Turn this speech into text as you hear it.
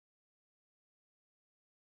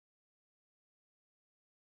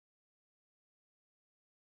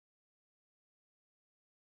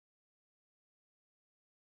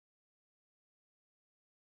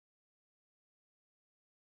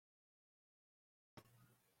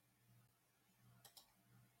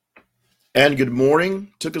And good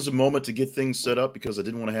morning. Took us a moment to get things set up because I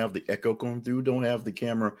didn't want to have the echo going through. Don't have the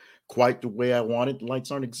camera quite the way I wanted. The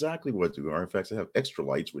lights aren't exactly what they are. In fact, I have extra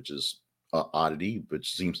lights, which is oddity,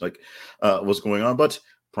 which seems like what's going on. But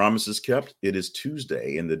promises kept. It is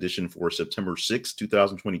Tuesday, and the edition for September 6th,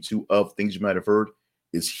 2022 of Things You Might Have Heard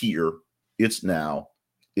is here. It's now.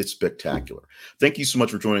 It's spectacular. Thank you so much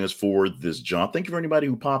for joining us for this, John. Thank you for anybody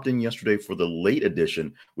who popped in yesterday for the late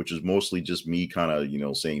edition, which is mostly just me kind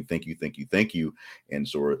of, saying thank you, thank you, thank you, and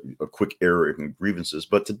sort of a quick error and grievances.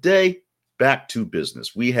 But today, back to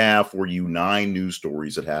business. We have for you 9 news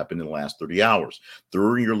stories that happened in the last 30 hours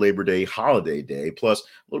during your Labor Day holiday day, plus a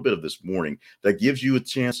little bit of this morning that gives you a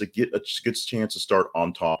chance to get a good chance to start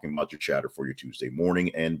on talking about your chatter for your Tuesday morning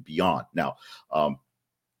and beyond. Now,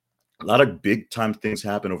 a lot of big time things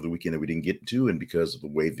happen over the weekend that we didn't get to, and because of the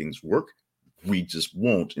way things work, we just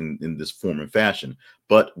won't in this form and fashion.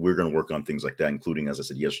 But we're going to work on things like that, including, as I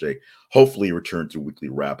said yesterday, hopefully return to weekly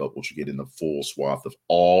wrap up, which will get in the full swath of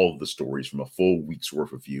all of the stories from a full week's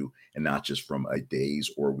worth of view and not just from a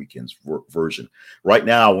day's or weekend's version. Right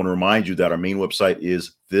now, I want to remind you that our main website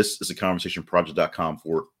is thisisaconversationproject.com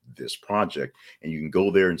for this project, and you can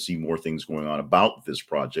go there and see more things going on about this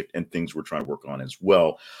project and things we're trying to work on as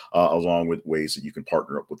well, along with ways that you can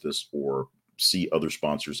partner up with us or see other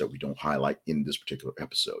sponsors that we don't highlight in this particular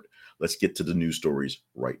episode. Let's get to the news stories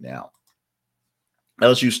right now.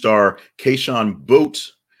 LSU star Keyshawn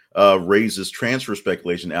Boat raises transfer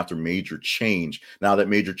speculation after major change. Now, that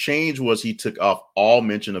major change was he took off all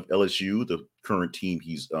mention of LSU, the current team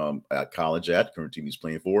he's at college at, current team he's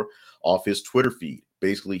playing for, off his Twitter feed.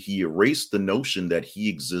 Basically, he erased the notion that he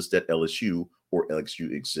exists at LSU or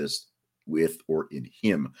LSU exists with or in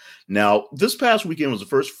him. Now, this past weekend was the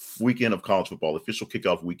first weekend of college football, the official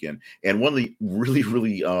kickoff weekend, and one of the really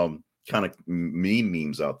kind of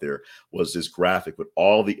memes out there was this graphic with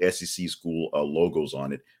all the SEC school logos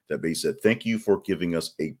on it that basically said, "Thank you for giving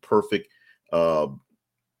us a perfect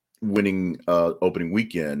winning opening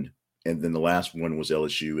weekend." And then the last one was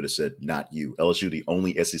LSU, and it said, "Not you." LSU, the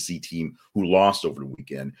only SEC team who lost over the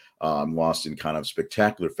weekend, lost in kind of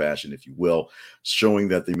spectacular fashion, if you will, showing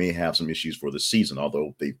that they may have some issues for the season,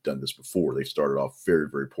 although they've done this before. They started off very,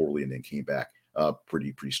 very poorly and then came back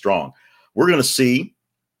pretty strong. We're going to see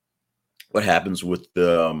what happens with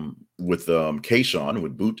Keyshawn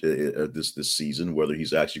with Boot this season, whether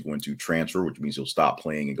he's actually going to transfer, which means he'll stop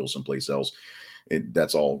playing and go someplace else.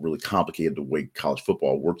 That's all really complicated the way college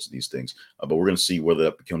football works these things. But we're going to see whether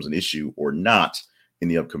that becomes an issue or not in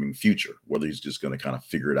the upcoming future, whether he's just going to kind of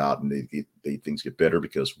figure it out and things get better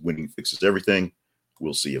because winning fixes everything.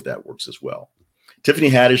 We'll see if that works as well. Tiffany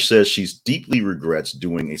Haddish says she's deeply regrets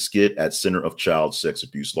doing a skit at Center of Child Sex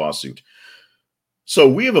Abuse lawsuit. So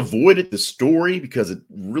we have avoided the story because it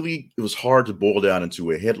was hard to boil down into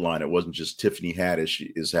a headline. It wasn't just Tiffany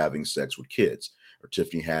Haddish is having sex with kids or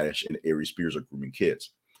Tiffany Haddish and Aries Spears are grooming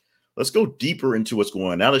kids. Let's go deeper into what's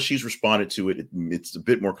going on. Now that she's responded to it, it's a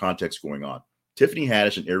bit more context going on. Tiffany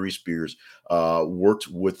Haddish and Aries Spears worked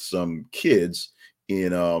with some kids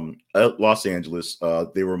in Los Angeles.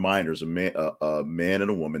 They were minors, a man and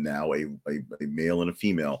a woman now, a male and a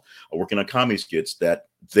female, working on comedy skits that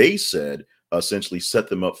they said essentially set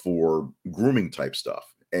them up for grooming type stuff.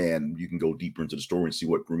 And you can go deeper into the story and see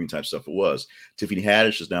what grooming type stuff it was. Tiffany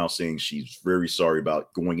Haddish is now saying she's very sorry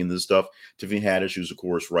about going into this stuff. Tiffany Haddish, who's, of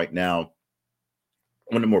course, right now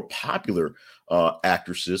one of the more popular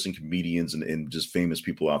actresses and comedians and just famous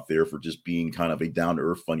people out there for just being kind of a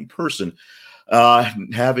down-to-earth, funny person,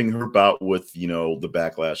 having her bout with, the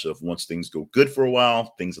backlash of once things go good for a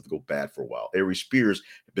while, things have to go bad for a while. Aries Spears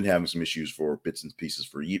have been having some issues for bits and pieces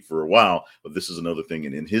for a while, but this is another thing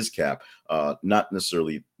in his cap, not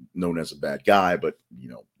necessarily known as a bad guy, but,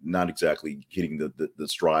 not exactly hitting the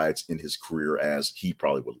strides in his career as he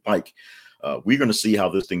probably would like. We're going to see how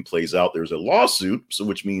this thing plays out. There's a lawsuit, so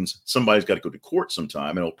which means somebody's got to go to court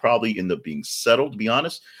sometime, and it'll probably end up being settled, to be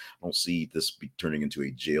honest. I don't see this turning into a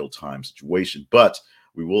jail time situation, but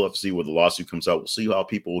we will have to see where the lawsuit comes out. We'll see how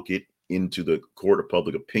people will get into the court of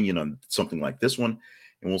public opinion on something like this one,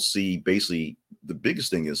 and we'll see basically the biggest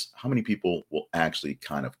thing is how many people will actually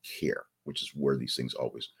kind of care, which is where these things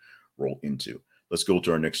always roll into. Let's go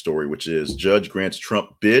to our next story, which is Judge grants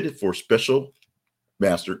Trump bid for special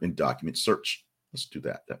master in document search. Let's do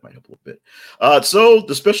that. That might help a little bit. So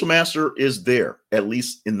the special master is there, at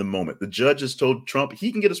least in the moment. The judge has told Trump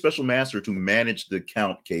he can get a special master to manage the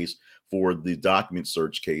count case for the document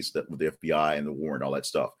search case that with the FBI and the warrant, all that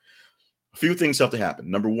stuff. A few things have to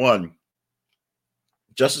happen. Number one,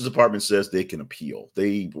 Justice Department says they can appeal.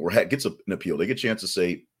 Gets an appeal. They get a chance to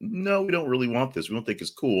say, no, we don't really want this. We don't think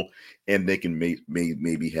it's cool, and they can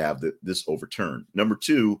maybe have this overturned. Number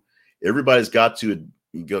two, everybody's got to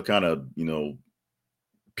go kind of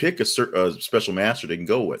pick a special master they can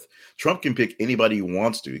go with. Trump can pick anybody he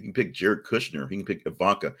wants to. He can pick Jared Kushner. He can pick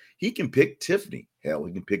Ivanka. He can pick Tiffany. Hell,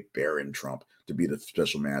 he can pick Barron Trump to be the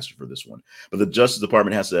special master for this one. But the Justice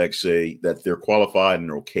Department has to actually say that they're qualified and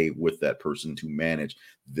they're okay with that person to manage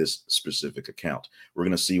this specific account. We're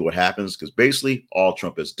going to see what happens, because basically all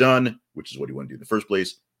Trump has done, which is what he wanted to do in the first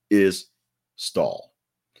place, is stall.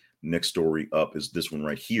 Next story up is this one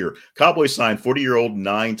right here. Cowboys signed 40-year-old,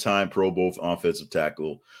 9-time Pro Bowl offensive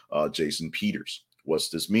tackle Jason Peters. What's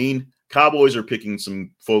this mean? Cowboys are picking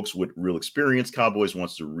some folks with real experience. Cowboys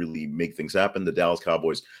wants to really make things happen. The Dallas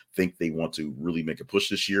Cowboys think they want to really make a push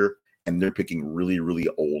this year, and they're picking really, really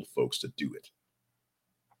old folks to do it.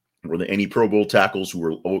 Were there any Pro Bowl tackles who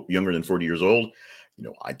were younger than 40 years old?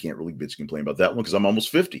 I can't really bitch and complain about that one because I'm almost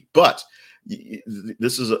 50. But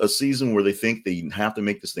this is a season where they think they have to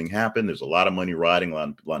make this thing happen. There's a lot of money riding, a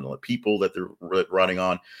lot of people that they're riding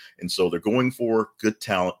on. And so they're going for good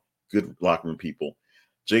talent, good locker room people.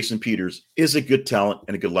 Jason Peters is a good talent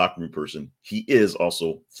and a good locker room person. He is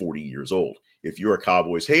also 40 years old. If you're a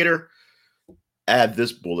Cowboys hater, add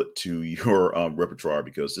this bullet to your repertoire,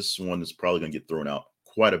 because this is one that's probably going to get thrown out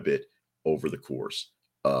quite a bit over the course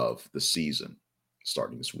of the season,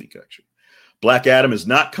 starting this week, actually. Black Adam is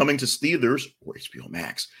not coming to Steelers or HBO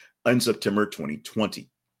Max in September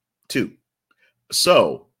 2022.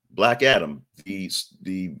 So Black Adam, the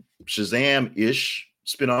Shazam-ish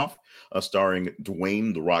spinoff, starring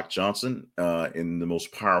Dwayne "The Rock" Johnson, in the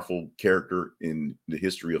most powerful character in the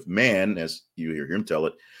history of man, as you hear him tell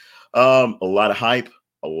it. A lot of hype,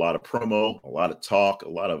 a lot of promo, a lot of talk, a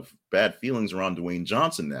lot of bad feelings around Dwayne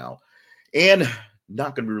Johnson now, and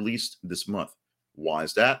not going to be released this month. Why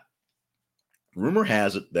is that? Rumor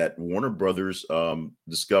has it that Warner Brothers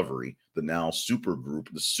Discovery, the now super group,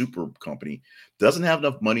 the super company, doesn't have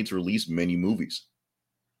enough money to release many movies.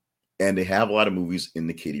 And they have a lot of movies in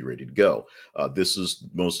the kitty ready to go. This is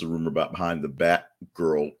most of the rumor behind the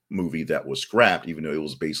Batgirl movie that was scrapped, even though it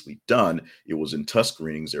was basically done. It was in test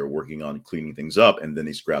screenings. They were working on cleaning things up, and then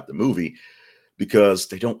they scrapped the movie because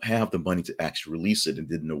they don't have the money to actually release it and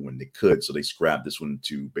didn't know when they could. So they scrapped this one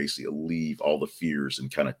to basically alleviate all the fears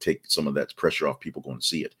and kind of take some of that pressure off people going to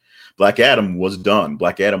see it. Black Adam was done.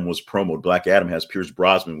 Black Adam was promoted. Black Adam has Pierce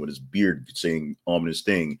Brosnan with his beard saying ominous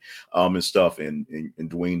thing, and stuff, and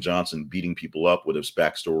Dwayne Johnson beating people up with his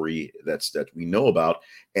backstory that we know about,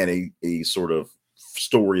 and a sort of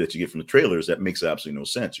story that you get from the trailers that makes absolutely no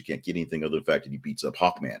sense. You can't get anything other than the fact that he beats up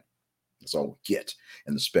Hawkman. That's all we get.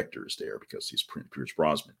 And the Spectre is there because he's Pierce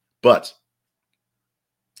Brosnan. But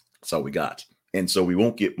that's all we got. And so we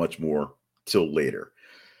won't get much more till later.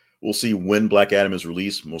 We'll see when Black Adam is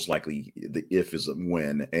released. Most likely the if is a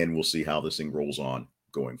when. And we'll see how this thing rolls on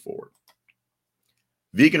going forward.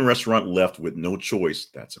 Vegan restaurant left with no choice.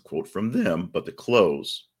 That's a quote from them. But to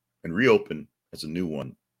close and reopen as a new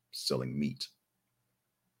one selling meat.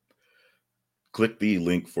 Click the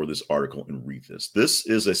link for this article and read this. This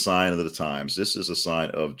is a sign of the times. This is a sign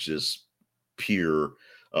of just pure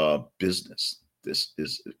business. This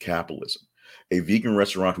is capitalism. A vegan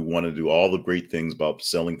restaurant who wanted to do all the great things about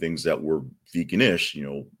selling things that were veganish,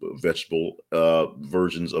 vegetable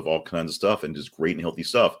versions of all kinds of stuff and just great and healthy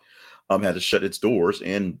stuff, had to shut its doors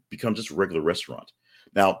and become just a regular restaurant.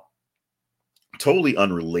 Now, totally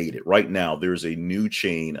unrelated. Right now, there's a new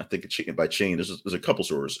chain. I think by chain, there's a couple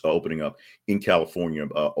stores opening up in California,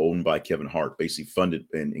 owned by Kevin Hart, basically funded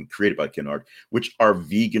and created by Kevin Hart, which are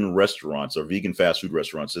vegan restaurants, are vegan fast food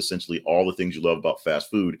restaurants. Essentially, all the things you love about fast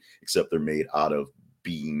food, except they're made out of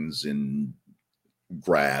beans and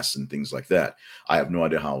grass and things like that. I have no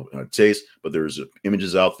idea how it tastes, but there's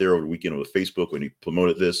images out there over the weekend on Facebook when he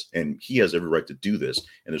promoted this, and he has every right to do this.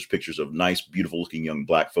 And there's pictures of nice, beautiful looking young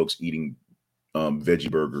black folks eating veggie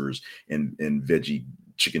burgers and veggie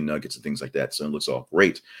chicken nuggets and things like that. So it looks all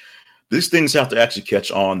great. These things have to actually catch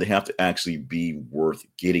on. They have to actually be worth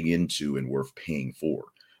getting into and worth paying for.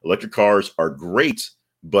 Electric cars are great,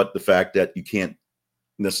 but the fact that you can't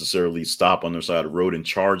necessarily stop on their side of the road and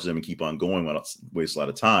charge them and keep on going without waste a lot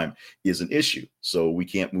of time is an issue. So we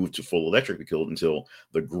can't move to full electric until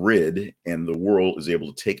the grid and the world is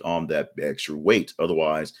able to take on that extra weight.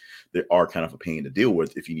 Otherwise, they are kind of a pain to deal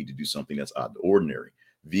with if you need to do something that's out of the ordinary.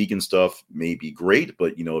 Vegan stuff may be great,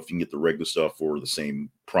 but if you can get the regular stuff for the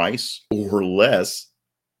same price or less,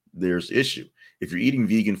 there's issue. If you're eating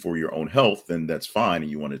vegan for your own health, then that's fine,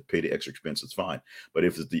 and you want to pay the extra expense, it's fine. But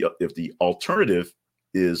if the alternative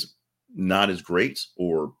is not as great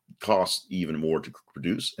or costs even more to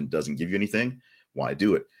produce and doesn't give you anything, why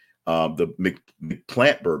do it? The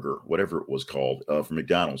McPlant burger, whatever it was called, from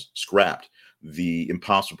McDonald's, scrapped. The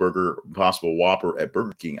Impossible Burger, Impossible Whopper at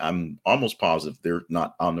Burger King, I'm almost positive they're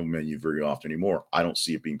not on the menu very often anymore. I don't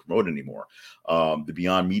see it being promoted anymore. The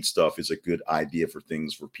Beyond Meat stuff is a good idea for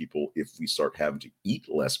things for people if we start having to eat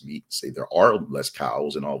less meat. Say there are less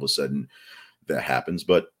cows, and all of a sudden that happens.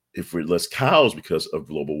 But if we're less cows because of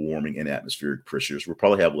global warming and atmospheric pressures, we'll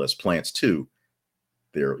probably have less plants too.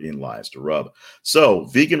 Therein lies the rub. So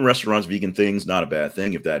vegan restaurants, vegan things, not a bad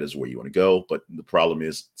thing if that is where you want to go. But the problem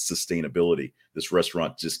is sustainability. This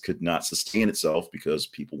restaurant just could not sustain itself because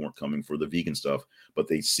people weren't coming for the vegan stuff, but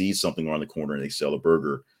they see something around the corner and they sell a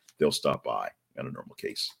burger, they'll stop by in a normal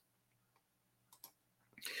case.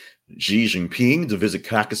 Xi Jinping to visit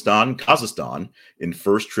Kazakhstan in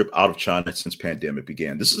first trip out of China since pandemic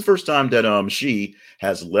began. This is the first time that Xi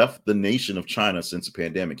has left the nation of China since the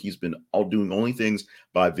pandemic. He's been doing only things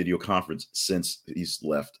by video conference since he's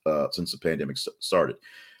left, since the pandemic started.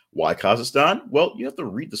 Why Kazakhstan? Well, you have to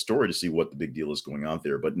read the story to see what the big deal is going on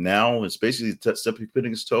there. But now it's basically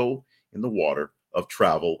putting his toe in the water of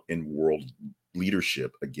travel and world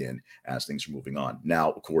leadership again as things are moving on.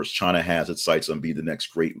 Now, of course, China has its sights on being the next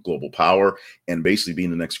great global power and basically being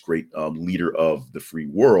the next great leader of the free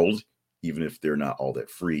world, even if they're not all that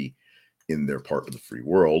free in their part of the free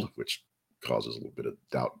world, which causes a little bit of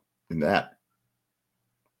doubt in that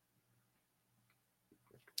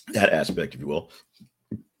aspect, if you will.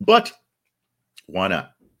 But why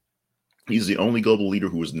not? He's the only global leader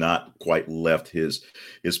who has not quite left his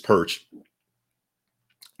perch,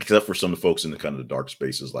 except for some of the folks in the kind of the dark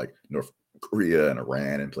spaces like North Korea and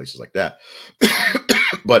Iran and places like that.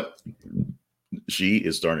 But Xi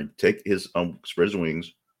is starting to take his spread his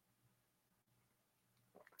wings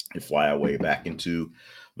and fly away back into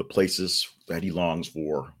the places that he longs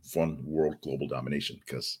for world global domination,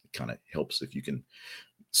 because it kind of helps if you can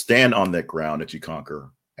stand on that ground that you conquer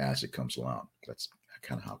as it comes along. That's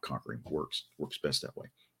kind of how conquering works best that way.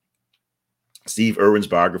 Steve Irwin's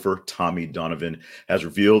biographer, Tommy Donovan, has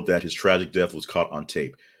revealed that his tragic death was caught on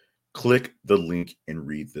tape. Click the link and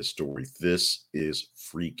read this story. This is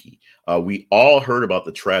freaky. We all heard about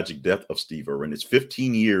the tragic death of Steve Irwin. It's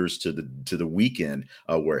 15 years to the weekend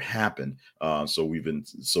where it happened. So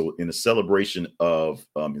in a celebration of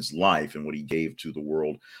his life and what he gave to the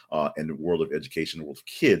world and the world of education, the world of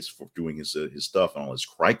kids, for doing his stuff and all his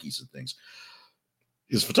crikeys and things.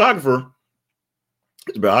 His biographer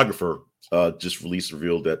just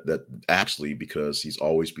revealed that actually, because he's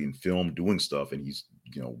always being filmed doing stuff and he's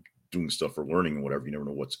doing stuff for learning and whatever, you never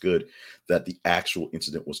know what's good, that the actual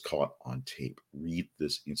incident was caught on tape. Read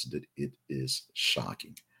this incident. It is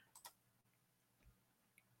shocking.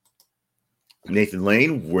 Nathan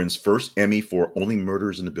Lane wins first Emmy for Only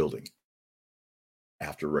Murders in the Building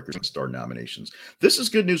after record star nominations. This is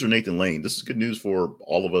good news for Nathan Lane. This is good news for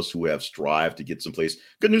all of us who have strived to get someplace.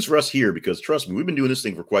 Good news for us here, because trust me, we've been doing this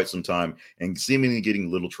thing for quite some time and seemingly getting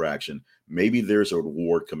little traction. Maybe there's a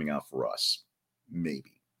reward coming out for us.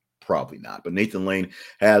 Maybe. Probably not. But Nathan Lane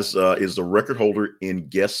is the record holder in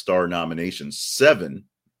guest star nominations. Seven.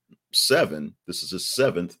 This is his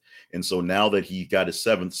seventh. And so now that he got his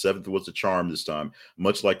seventh was the charm this time,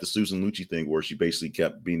 much like the Susan Lucci thing, where she basically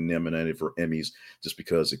kept being nominated for Emmys just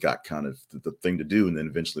because it got kind of the thing to do. And then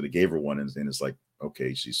eventually they gave her one. And then it's like,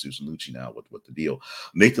 okay, she's Susan Lucci now. What the deal?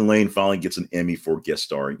 Nathan Lane finally gets an Emmy for guest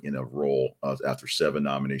starring in a role after 7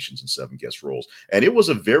 nominations and 7 guest roles. And it was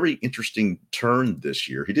a very interesting turn this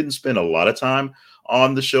year. He didn't spend a lot of time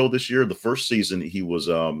on the show this year. The first season, he was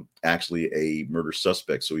actually a murder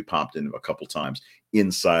suspect. So he popped in a couple times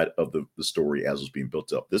inside of the story as it was being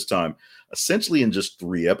built up. This time, essentially in just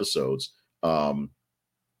 3 episodes,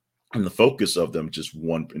 and the focus of them, just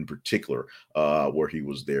one in particular, where he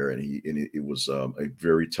was there, and it was a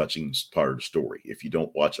very touching part of the story. If you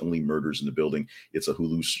don't watch Only Murders in the Building, it's a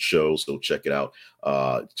Hulu show, so check it out.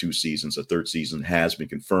 2 seasons. A 3rd season has been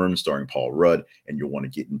confirmed, starring Paul Rudd, and you'll want to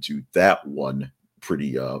get into that one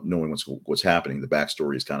pretty knowing what's happening. The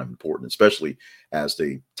backstory is kind of important, especially as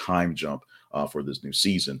they time jump for this new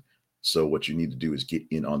season. So what you need to do is get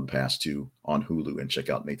in on the past 2 on Hulu and check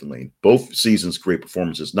out Nathan Lane. Both seasons, great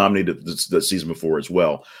performances. Nominated the season before as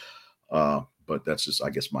well. But that's just, I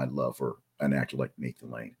guess, my love for an actor like Nathan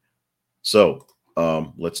Lane. So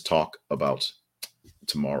let's talk about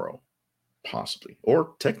tomorrow. possibly,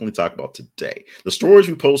 or technically talk about today. The stories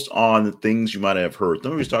we post on the things you might have heard, the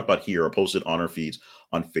movies we talk about here are posted on our feeds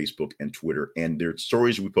on Facebook and Twitter. And they're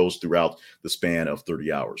stories we post throughout the span of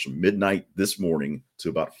 30 hours from midnight this morning to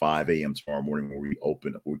about 5 a.m. tomorrow morning, where we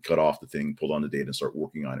cut off the thing, pull on the data, and start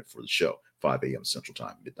working on it for the show. 5 a.m. Central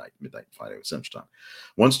Time, midnight, 5 a.m. Central Time.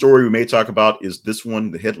 One story we may talk about is this one.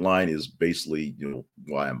 The headline is basically,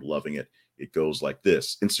 why I'm loving it. It goes like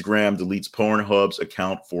this: Instagram deletes Pornhub's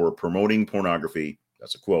account for promoting pornography.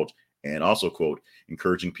 That's a quote. And also, quote,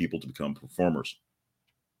 encouraging people to become performers.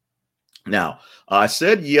 Now, I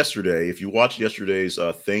said yesterday, if you watched yesterday's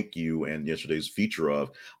thank you and yesterday's feature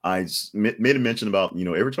of, I made a mention about,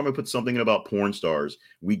 every time I put something in about porn stars,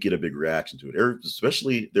 we get a big reaction to it.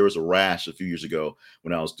 Especially there was a rash a few years ago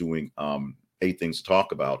when I was doing 8 Things to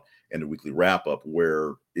Talk About and a weekly wrap up,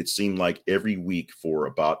 where it seemed like every week for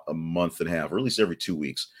about a month and a half, or at least every 2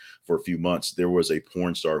 weeks for a few months, there was a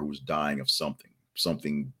porn star who was dying of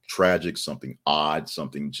something tragic, something odd,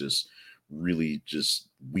 something just really just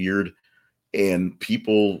weird. And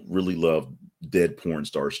people really love dead porn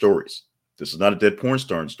star stories. This is not a dead porn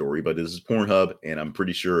star story, but this is Pornhub, and I'm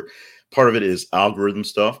pretty sure part of it is algorithm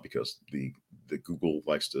stuff because the Google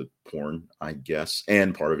likes to porn, I guess,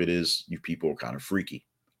 and part of it is you people are kind of freaky.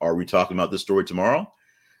 Are we talking about this story tomorrow?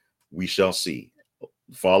 We shall see.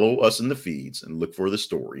 Follow us in the feeds and look for the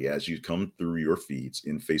story as you come through your feeds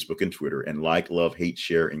in Facebook and Twitter, and like, love, hate,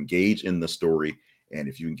 share, engage in the story. And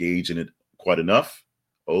if you engage in it quite enough,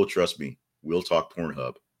 oh, trust me, we'll talk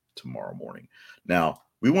Pornhub tomorrow morning. Now,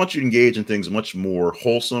 we want you to engage in things much more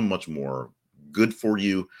wholesome, much more good for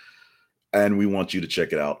you. And we want you to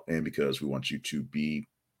check it out. And because we want you to be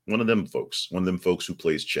one of them folks who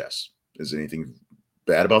plays chess. Is there anything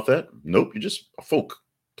bad about that? Nope. You're just a folk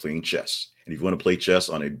playing chess. And if you want to play chess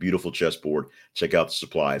on a beautiful chessboard, check out the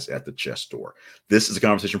supplies at the Chess Store. This is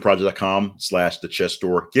theconversationproject.com/the Chess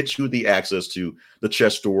Store. Get you the access to the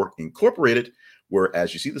Chess Store Incorporated, where,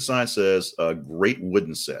 as you see, the sign says great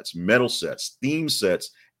wooden sets, metal sets, theme sets,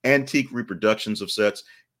 antique reproductions of sets,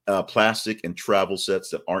 plastic and travel sets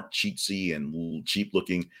that aren't cheatsy and cheap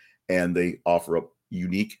looking, and they offer up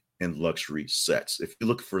unique and luxury sets. If you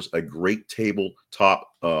look for a great tabletop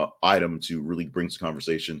item to really bring to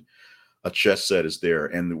conversation, a chess set is there.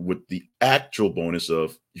 And with the actual bonus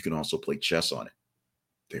of you can also play chess on it.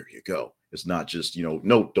 There you go. It's not just,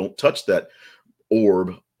 no, don't touch that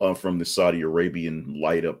orb from the Saudi Arabian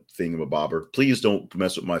light up thingamabobber. Please don't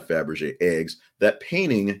mess with my Fabergé eggs. That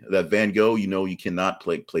painting, that Van Gogh, you cannot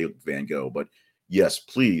play with Van Gogh. But yes,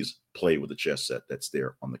 please play with the chess set that's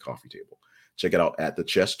there on the coffee table. Check it out at the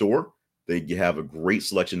Chess Store. They have a great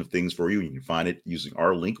selection of things for you. You can find it using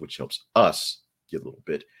our link, which helps us get a little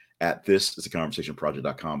bit at this is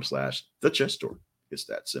theconversationproject.com/the Chess Store. It's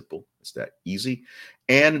that simple. It's that easy.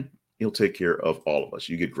 And he'll take care of all of us.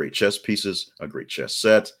 You get great chess pieces, a great chess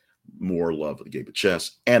set, more love of the game of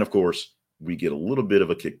chess. And of course, we get a little bit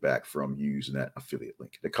of a kickback from you using that affiliate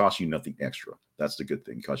link. It costs you nothing extra. That's the good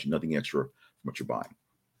thing. It costs you nothing extra from what you're buying.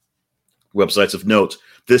 Websites of note.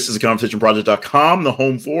 This is theconversationproject.com, the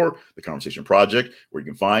home for The Conversation Project, where you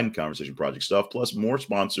can find Conversation Project stuff, plus more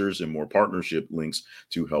sponsors and more partnership links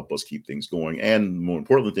to help us keep things going. And more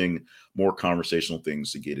important thing, more conversational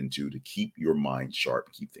things to get into to keep your mind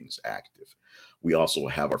sharp, keep things active. We also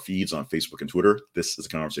have our feeds on Facebook and Twitter. This is The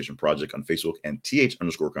Conversation Project on Facebook and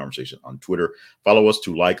 @_conversation on Twitter. Follow us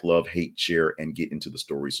to like, love, hate, share, and get into the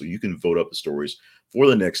stories so you can vote up the stories for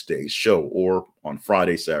the next day's show or on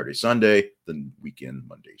Friday, Saturday, Sunday, the weekend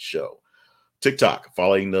Monday show. TikTok,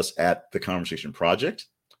 following us at The Conversation Project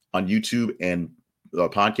on YouTube and the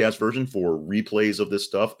podcast version for replays of this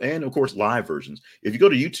stuff, and of course live versions. If you go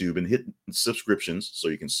to YouTube and hit subscriptions so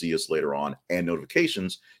you can see us later on and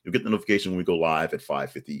notifications, you'll get the notification when we go live at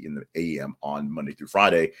 5:50 in the a.m. on Monday through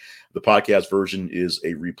Friday. The podcast version is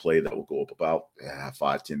a replay that will go up about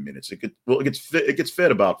 5-10 minutes. It gets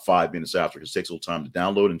fed about 5 minutes after because it takes a little time to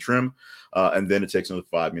download and trim, and then it takes another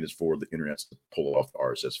 5 minutes for the internet to pull off the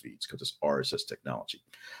RSS feeds because it's RSS technology.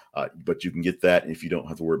 But you can get that if you don't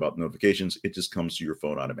have to worry about notifications. It just comes to your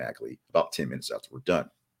phone automatically about 10 minutes after we're done.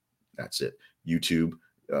 That's it. YouTube.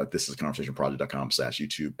 This is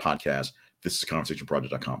conversationproject.com/YouTube podcast. This is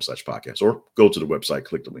conversationproject.com/podcast, or go to the website,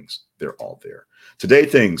 click the links. They're all there. Today,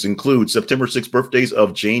 things include September 6th birthdays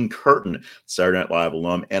of Jane Curtin, Saturday Night Live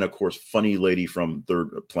alum, and of course, funny lady from Third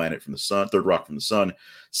Rock from the Sun,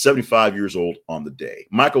 75 years old on the day.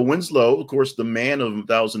 Michael Winslow, of course, the man of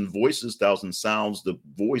 1,000 voices, 1,000 sounds, the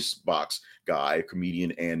voice box guy,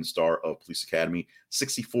 comedian, and star of Police Academy,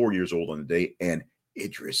 64 years old on the day, and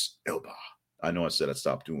Idris Elba. I know I said I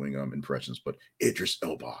stopped doing impressions, but Idris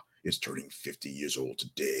Elba is turning 50 years old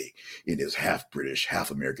today in his half British,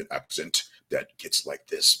 half American accent that gets like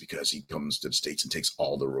this because he comes to the States and takes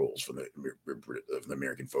all the roles from the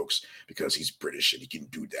American folks because he's British and he can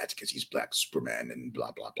do that because he's Black Superman and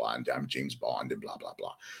blah, blah, blah. And I'm James Bond and blah, blah,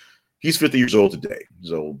 blah. He's 50 years old today.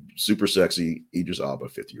 So super sexy. Idris Elba,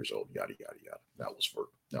 50 years old. Yada, yada, yada. That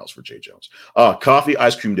was for Jay Jones. Coffee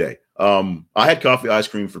ice cream day. I had coffee ice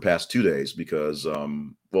cream for past 2 days because,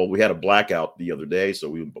 we had a blackout the other day. So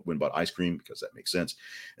we went and bought ice cream because that makes sense.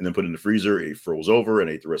 And then put it in the freezer. It froze over and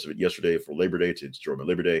ate the rest of it yesterday for Labor Day to enjoy my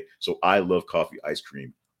Labor Day. So I love coffee ice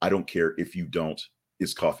cream. I don't care if you don't.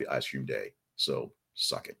 It's coffee ice cream day. So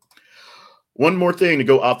suck it. One more thing to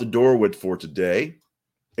go out the door with for today.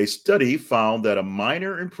 A study found that a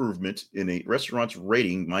minor improvement in a restaurant's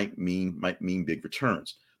rating might mean big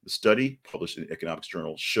returns. The study, published in Economics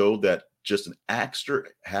Journal, showed that just an extra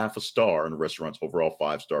half a star in a restaurant's overall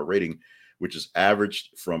 5-star rating, which is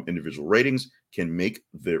averaged from individual ratings, can make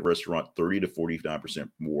the restaurant 30 to 49%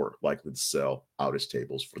 more likely to sell out its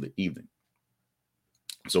tables for the evening.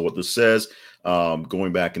 So what this says,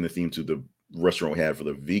 going back in the theme to the restaurant we had for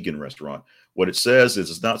the vegan restaurant, what it says is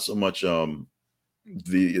it's not so much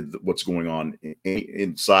what's going on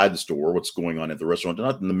inside the store, what's going on at the restaurant,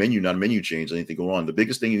 not in the menu, not a menu change, anything going on. The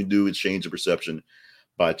biggest thing you can do is change the perception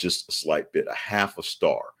by just a slight bit, a half a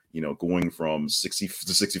star. Going from 60 to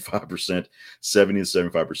 65%, 70 to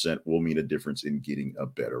 75% will mean a difference in getting a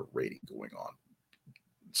better rating going on.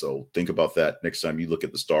 So think about that next time you look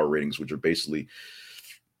at the star ratings, which are basically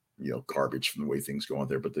garbage from the way things go on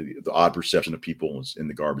there. But the odd perception of people and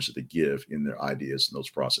the garbage that they give in their ideas and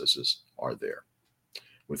those processes are there.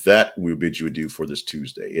 With that, we bid you adieu for this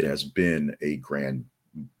Tuesday. It has been a grand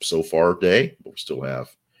so far day, but we still have,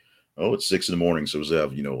 it's 6 a.m. So we still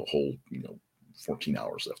have, a whole, 14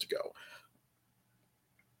 hours left to go.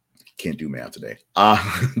 Can't do math today.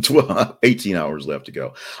 18 hours left to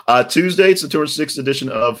go. Tuesday, it's the 26th edition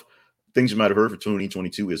of Things You Might Have Heard for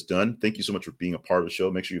 2022 is done. Thank you so much for being a part of the show.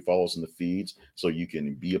 Make sure you follow us in the feeds so you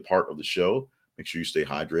can be a part of the show. Make sure you stay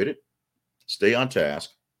hydrated, stay on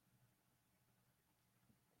task,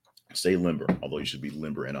 stay limber, although you should be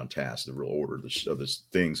limber and on task, the real order of the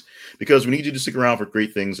things, because we need you to stick around for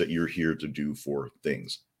great things that you're here to do for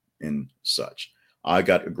things and such. I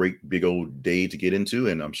got a great big old day to get into,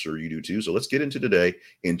 and I'm sure you do too. So let's get into today.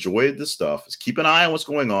 Enjoy this stuff. Let's keep an eye on what's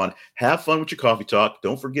going on. Have fun with your coffee talk.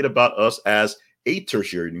 Don't forget about us as a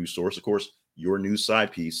tertiary news source, of course, your news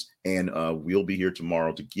side piece. And we'll be here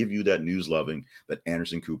tomorrow to give you that news loving that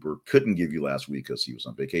Anderson Cooper couldn't give you last week because he was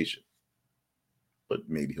on vacation. But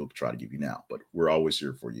maybe he'll try to give you now. But we're always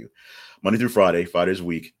here for you. Monday through Friday, 5 days a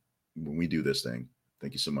week when we do this thing.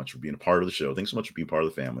 Thank you so much for being a part of the show. Thanks so much for being part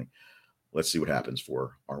of the family. Let's see what happens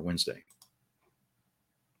for our Wednesday.